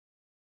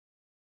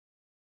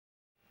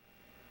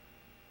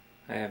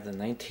I have the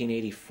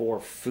 1984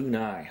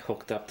 Funai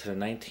hooked up to the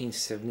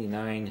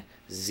 1979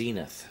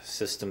 Zenith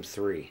System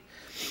 3.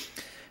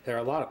 There are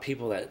a lot of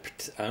people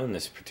that own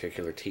this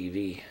particular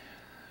TV.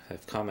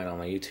 I've commented on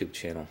my YouTube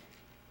channel.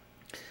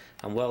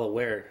 I'm well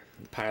aware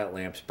the pilot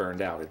lamp's burned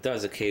out. It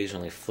does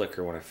occasionally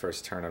flicker when I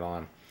first turn it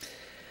on.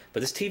 But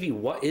this TV,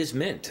 what is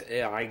mint?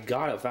 I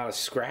got it without a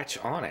scratch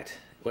on it.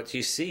 What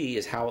you see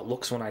is how it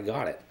looks when I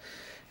got it.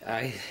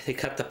 They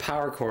cut the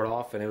power cord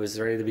off and it was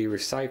ready to be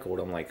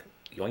recycled. I'm like,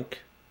 yoink.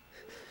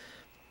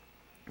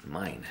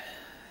 Mine.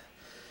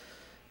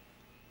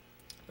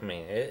 I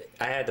mean,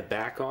 I had to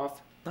back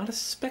off. Not a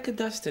speck of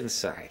dust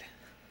inside.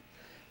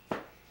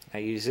 I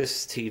use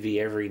this TV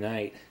every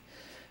night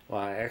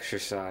while I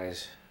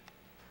exercise.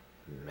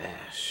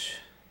 MASH.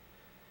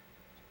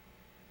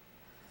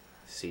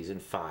 Season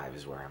 5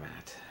 is where I'm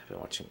at. I've been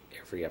watching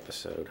every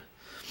episode.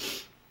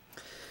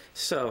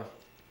 So,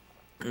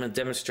 I'm going to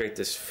demonstrate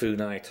this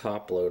Funai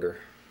top loader.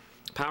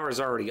 Power is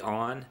already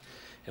on,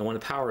 and when the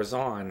power is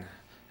on,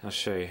 I'll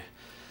show you.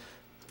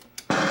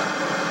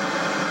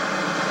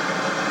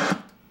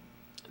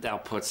 The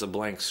output's a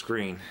blank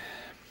screen.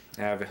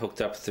 I have it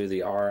hooked up through the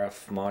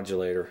RF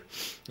modulator,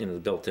 you know, the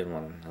built-in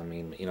one. I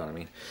mean, you know what I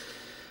mean.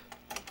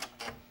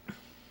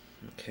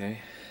 Okay.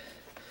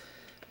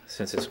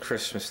 Since it's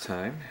Christmas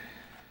time,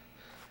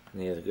 I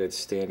need a good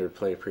standard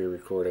play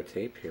pre-recorded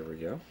tape. Here we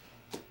go.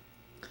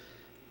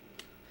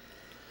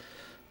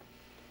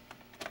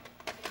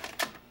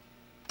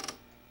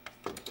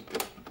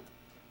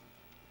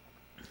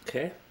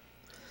 Okay.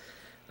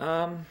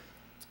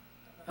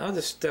 I'll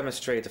just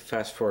demonstrate the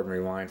fast forward and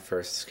rewind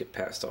first. Let's get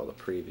past all the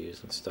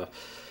previews and stuff.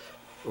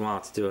 While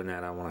it's doing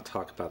that, I want to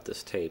talk about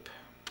this tape.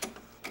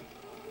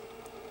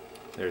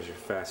 There's your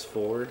fast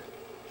forward.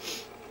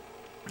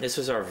 This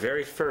was our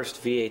very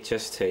first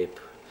VHS tape.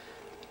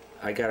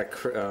 I got it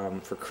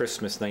for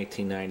Christmas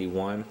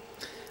 1991.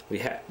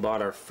 We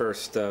bought our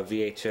first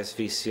VHS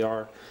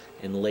VCR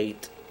in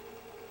late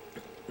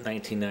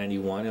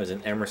 1991. It was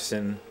an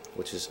Emerson,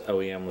 which is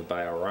OEM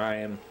by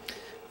Orion,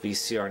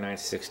 VCR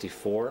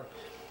 964.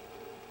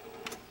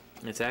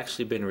 It's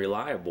actually been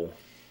reliable.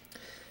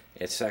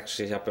 It's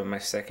actually up in my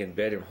second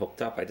bedroom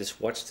hooked up. I just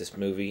watched this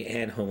movie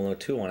and Home Alone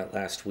 2 on it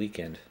last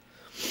weekend.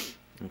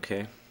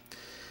 Okay,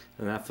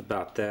 enough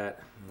about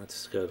that.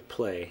 Let's go to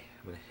play.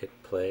 I'm going to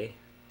hit play.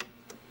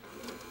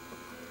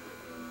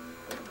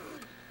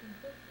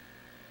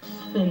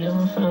 They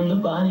never found the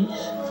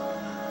bodies.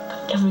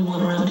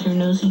 Everyone around here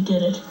knows he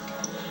did it.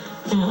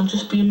 Now it'll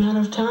just be a matter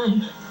of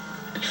time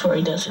before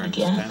he does it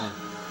again.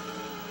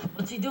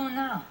 What's he doing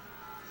now?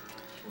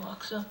 He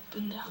walks up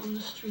and down the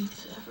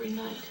streets every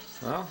night,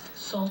 Well,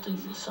 salting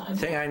the sidewalk.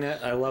 the thing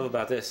I love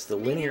about this, the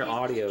linear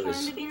audio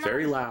is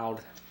very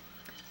loud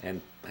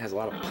and has a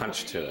lot of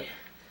punch to it.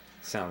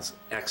 Sounds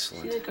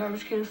excellent. See the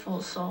garbage can full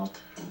of salt?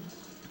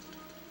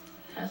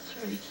 That's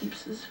where he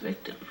keeps his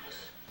victims.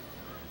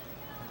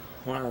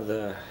 One of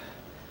the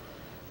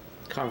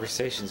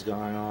conversations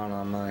going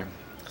on my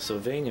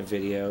Sylvania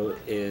video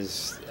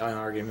is an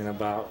argument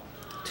about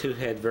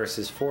 2-head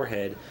versus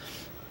 4-head,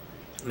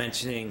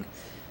 mentioning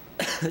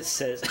it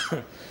says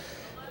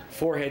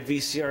 4-head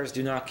VCRs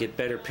do not get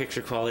better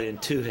picture quality than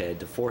 2-head.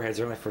 The 4-heads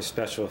are only for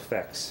special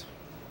effects.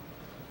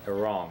 They're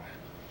wrong.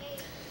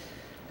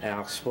 And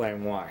I'll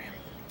explain why.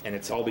 And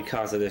it's all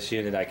because of this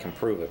unit. I can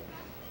prove it.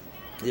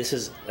 This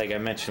is, like I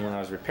mentioned when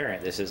I was repairing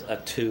it, this is a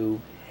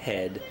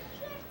 2-head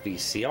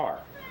VCR.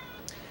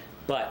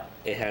 But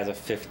it has a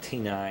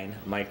 59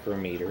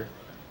 micrometer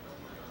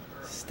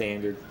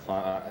standard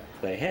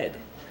play head.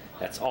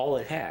 That's all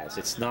it has.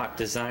 It's not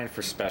designed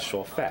for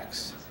special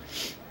effects.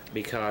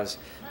 Because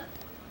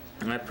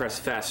when I press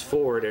fast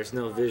forward, there's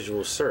no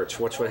visual search.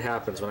 Watch what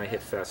happens when I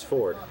hit fast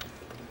forward.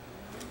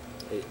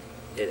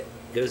 It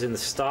goes into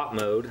stop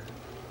mode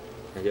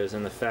and goes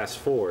into fast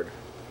forward.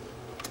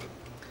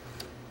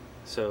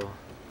 So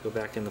go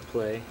back into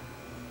play.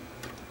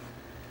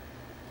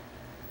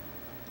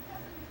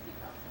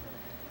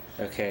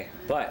 Okay,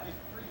 but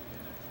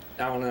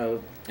I don't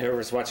know,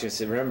 whoever's watching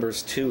this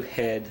remembers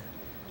 2-head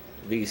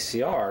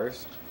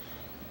VCRs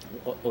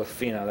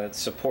with, you know, that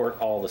support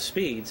all the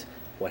speeds.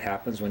 What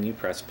happens when you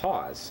press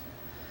pause?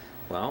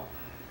 Well,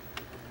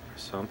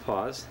 so I'm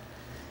paused,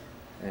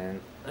 and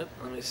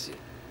let me see.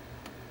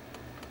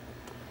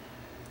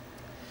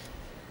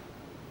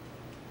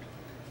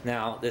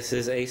 Now this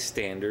is a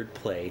standard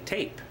play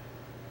tape,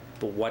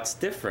 but what's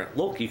different?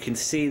 Look, you can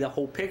see the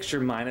whole picture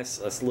minus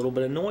a little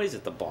bit of noise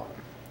at the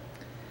bottom.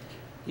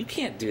 You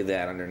can't do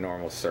that under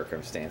normal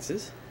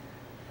circumstances.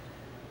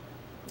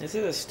 This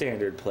is a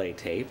standard play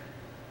tape.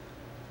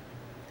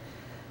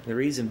 The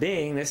reason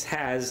being, this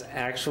has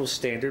actual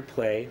standard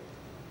play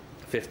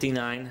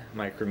 59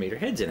 micrometer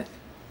heads in it.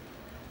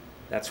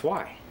 That's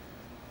why.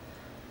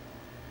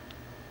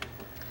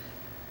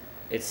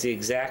 It's the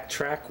exact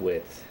track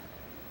width.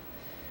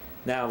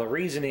 Now the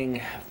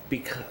reasoning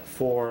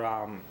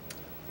for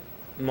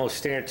most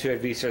standard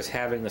 2-head VCRs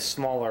having the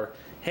smaller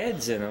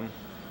heads in them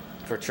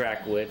for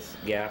track width,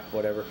 gap,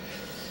 whatever,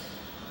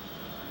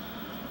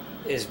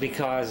 is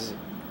because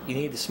you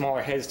need the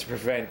smaller heads to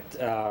prevent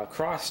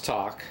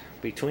crosstalk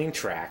between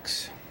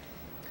tracks.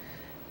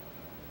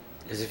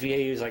 Because if you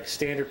use like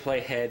standard play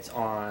heads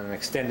on an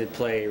extended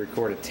play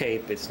recorded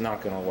tape, it's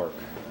not going to work.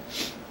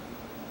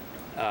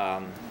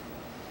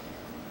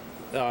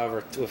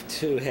 However, with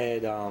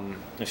two-head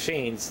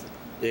machines,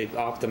 they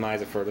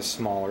optimize it for the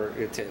smaller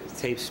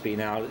tape speed.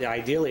 Now,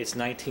 ideally, it's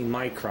 19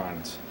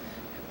 microns,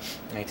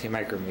 19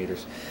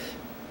 micrometers.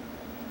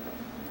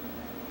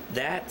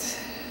 That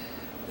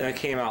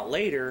came out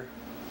later,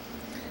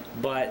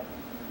 but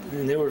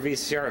the newer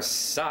VCRs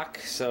suck,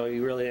 so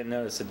you really didn't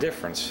notice a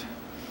difference.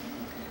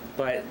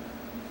 But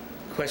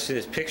the question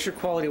is, picture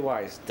quality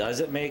wise, does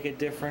it make a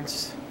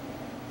difference?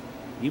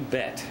 You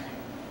bet.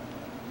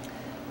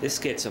 This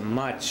gets a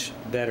much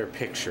better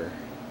picture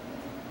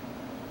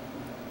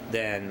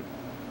than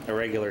a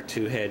regular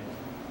two-head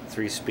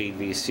 3-speed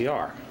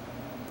VCR.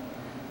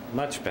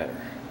 Much better.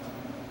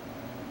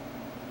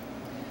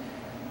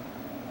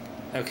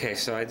 Okay,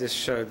 so I just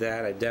showed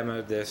that. I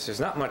demoed this. There's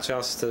not much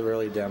else to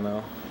really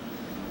demo.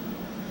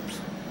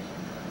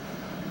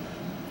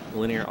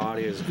 Linear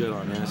audio is good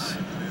on this.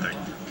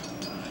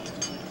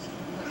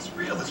 It's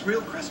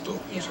real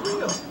crystal. It's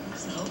real.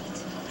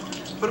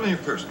 Put them in your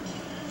purse.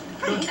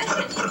 Put them.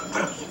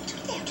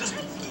 Just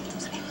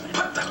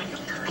put them in your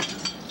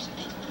purse.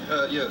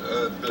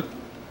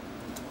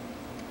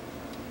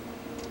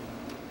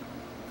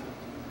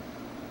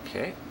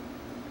 Okay.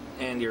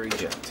 And your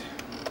eject.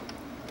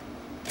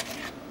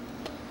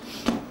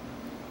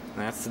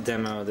 That's the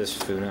demo of this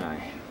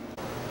Funai.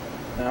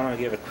 Now I'm going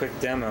to give a quick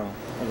demo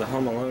of the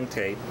Home Alone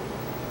tape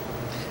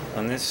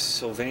on this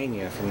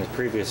Sylvania from the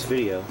previous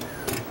video.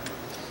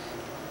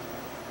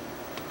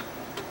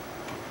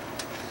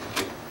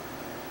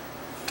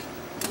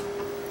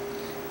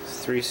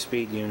 It's a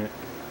 3-speed unit.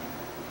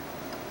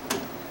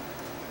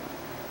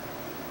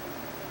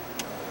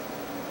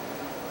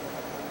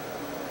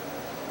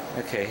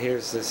 Okay,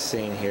 here's this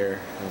scene here.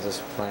 I was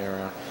just playing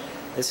around.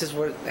 This is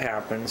what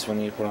happens when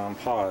you put on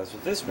pause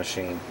with this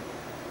machine.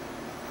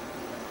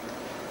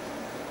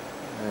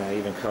 It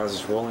even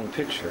causes rolling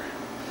picture.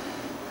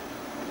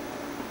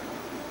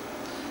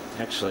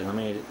 Actually,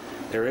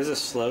 there is a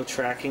slow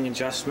tracking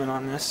adjustment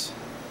on this.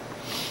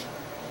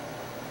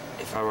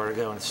 If I were to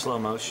go in slow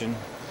motion.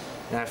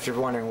 Now, if you're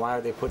wondering why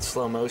they put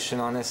slow motion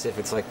on this, if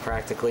it's like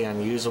practically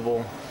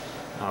unusable,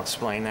 I'll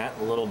explain that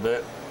a little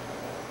bit.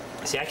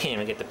 See, I can't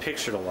even get the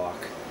picture to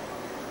lock.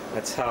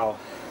 That's how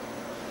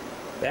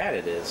bad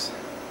it is.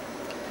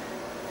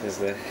 Because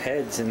the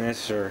heads in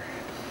this are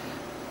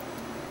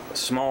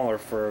smaller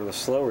for the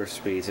slower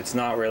speeds. It's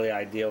not really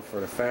ideal for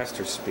the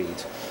faster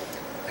speeds.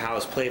 How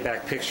does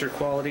playback picture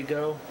quality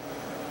go?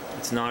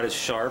 It's not as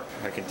sharp,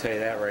 I can tell you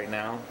that right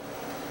now.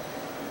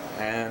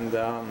 And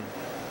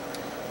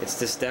it's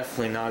just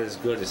definitely not as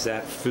good as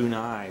that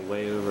Funai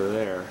way over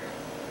there.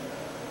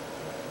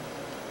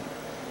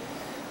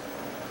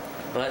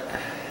 But,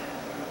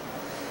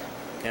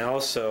 and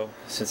also,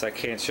 since I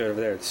can't show it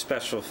over there, it's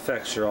special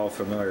effects you're all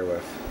familiar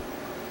with.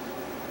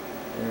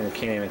 And you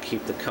can't even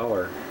keep the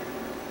color.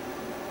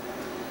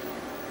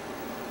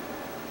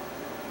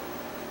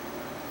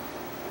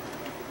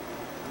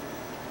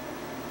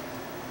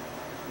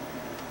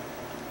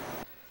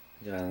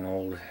 Got an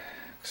old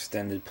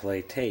extended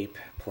play tape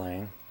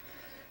playing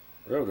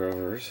Road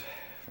Rovers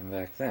from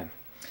back then.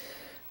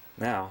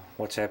 Now,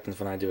 what happens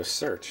when I do a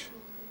search?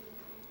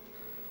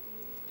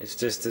 It's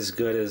just as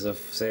good as,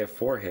 say, a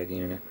 4-head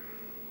unit.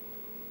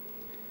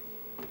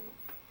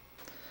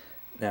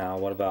 Now,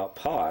 what about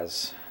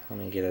pause? Let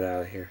me get it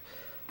out of here.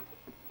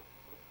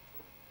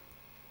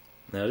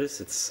 Notice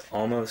it's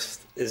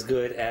almost as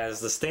good as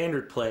the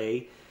standard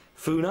play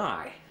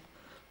Funai.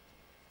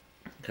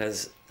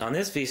 Because on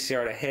this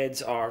VCR, the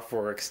heads are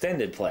for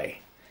extended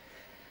play.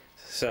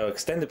 So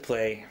extended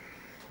play,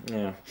 you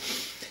know.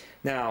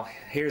 Now,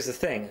 here's the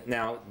thing.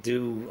 Now,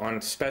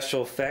 on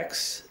special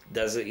effects,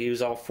 does it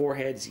use all 4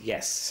 heads?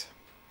 Yes.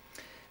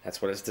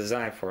 That's what it's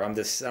designed for. I'm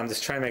just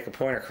trying to make a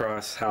point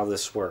across how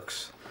this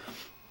works.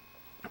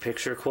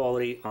 Picture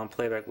quality on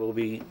playback will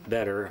be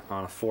better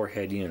on a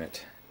 4-head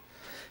unit.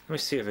 Let me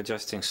see if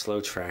adjusting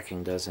slow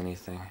tracking does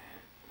anything.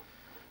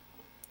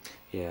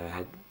 Yeah,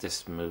 it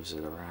just moves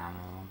it around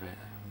a little bit.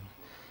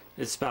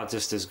 It's about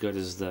just as good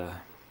as the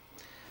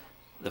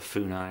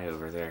Funai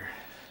over there.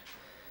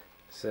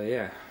 So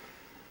yeah.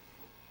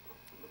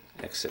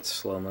 Exit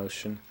slow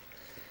motion.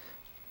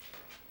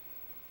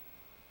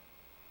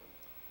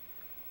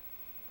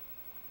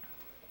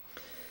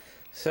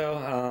 So,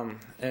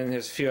 and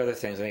there's a few other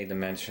things I need to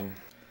mention.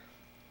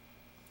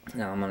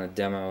 Now I'm going to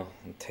demo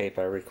the tape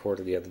I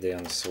recorded the other day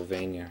on the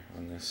Sylvania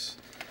on this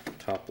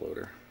top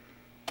loader.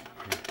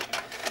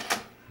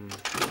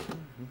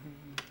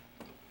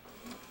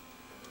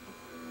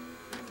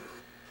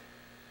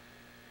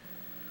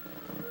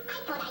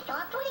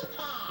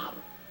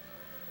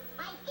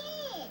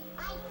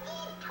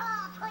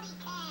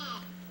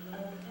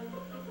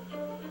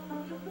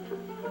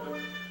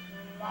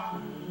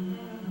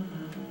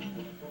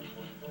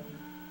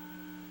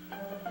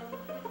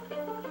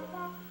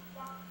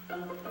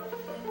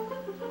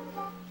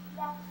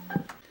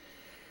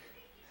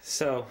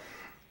 So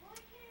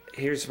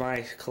here's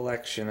my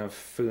collection of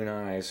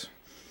Funais.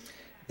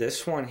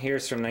 This one here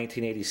is from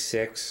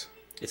 1986.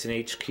 It's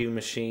an HQ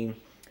machine.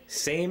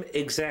 Same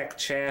exact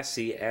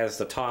chassis as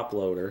the top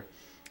loader.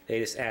 They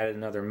just added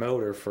another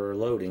motor for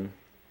loading,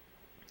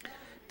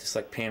 just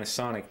like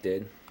Panasonic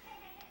did.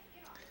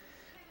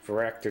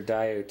 Varactor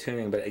diode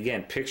tuning, but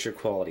again, picture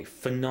quality,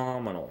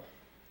 phenomenal.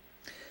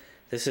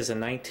 This is a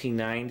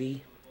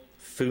 1990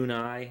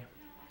 Funai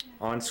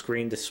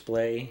on-screen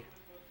display.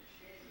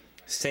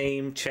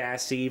 Same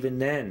chassis even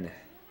then,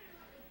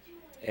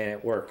 and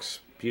it works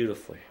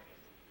beautifully.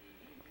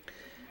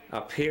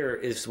 Up here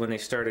is when they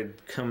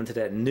started coming to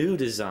that new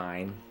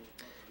design.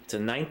 It's a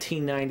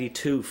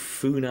 1992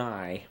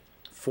 Funai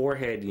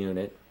 4-head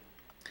unit,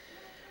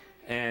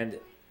 and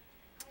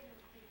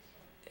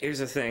here's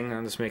the thing,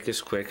 I'll just make this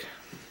quick.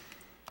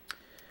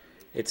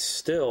 It's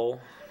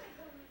still,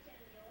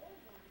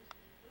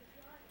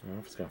 I don't know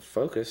if it's going to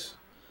focus.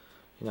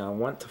 You know, I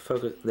want to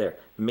focus there.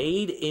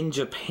 Made in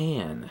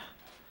Japan.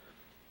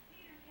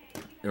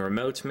 The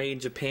remote's made in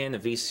Japan, the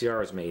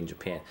VCR is made in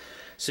Japan.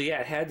 So yeah,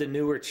 it had the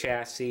newer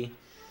chassis,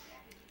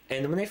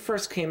 and when they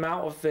first came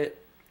out with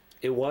it,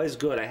 it was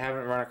good. I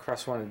haven't run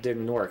across one that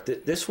didn't work.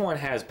 This one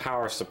has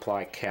power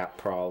supply cap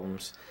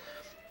problems.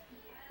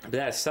 But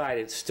that aside,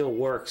 it still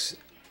works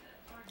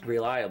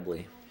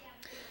reliably.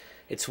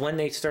 It's when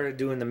they started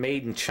doing the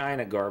made in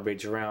China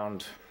garbage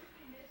around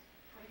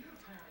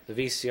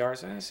the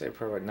VCRs, I say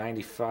probably about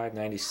 95,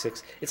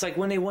 96. It's like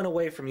when they went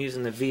away from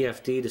using the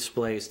VFD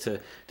displays to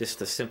just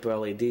the simple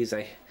LEDs,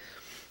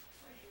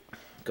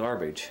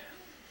 garbage.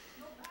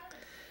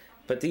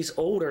 But these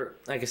older,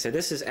 like I said,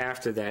 this is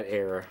after that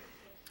era.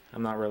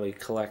 I'm not really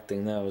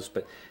collecting those,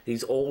 but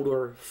these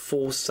older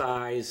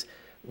full-size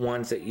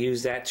ones that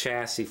use that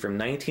chassis from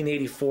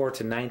 1984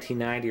 to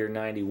 1990 or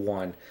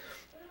 91,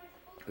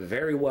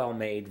 very well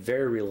made,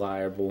 very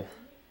reliable,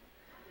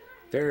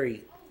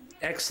 very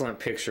excellent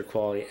picture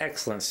quality,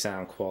 excellent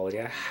sound quality.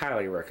 I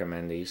highly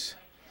recommend these.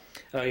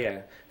 Oh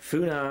yeah,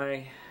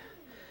 Funai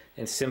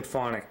and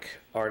Symphonic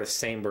are the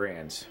same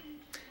brands.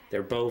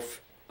 They're both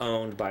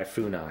owned by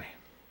Funai.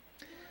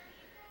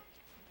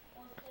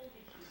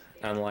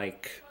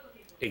 Unlike,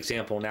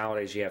 example,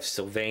 nowadays you have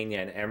Sylvania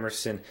and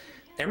Emerson.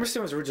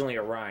 Emerson was originally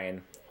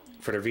Orion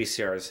for their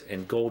VCRs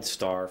and Gold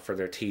Star for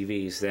their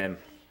TVs. Then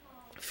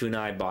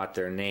Funai bought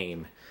their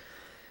name.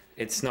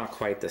 It's not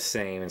quite the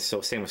same, and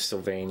so same with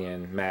Sylvania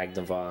and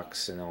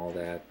Magnavox and all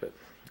that, but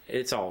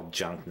it's all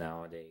junk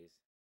nowadays.